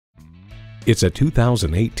It's a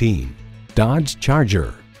 2018 Dodge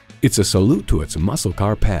Charger. It's a salute to its muscle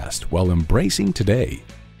car past while embracing today.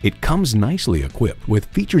 It comes nicely equipped with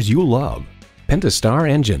features you love: Pentastar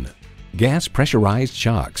engine, gas pressurized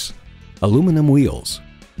shocks, aluminum wheels,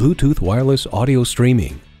 Bluetooth wireless audio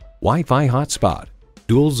streaming, Wi-Fi hotspot,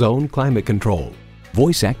 dual zone climate control,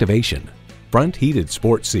 voice activation, front heated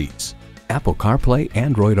sport seats, Apple CarPlay,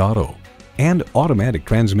 Android Auto, and automatic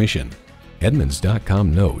transmission.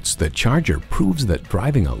 Edmunds.com notes the Charger proves that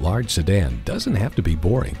driving a large sedan doesn't have to be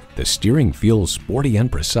boring. The steering feels sporty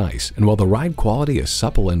and precise, and while the ride quality is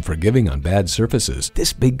supple and forgiving on bad surfaces,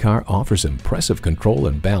 this big car offers impressive control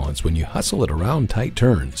and balance when you hustle it around tight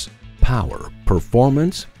turns. Power,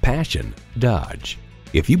 performance, passion, Dodge.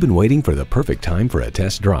 If you've been waiting for the perfect time for a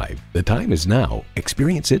test drive, the time is now.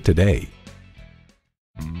 Experience it today.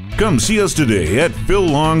 Come see us today at Phil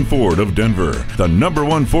Long Ford of Denver, the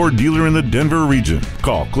 #1 Ford dealer in the Denver region.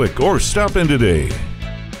 Call, click, or stop in today.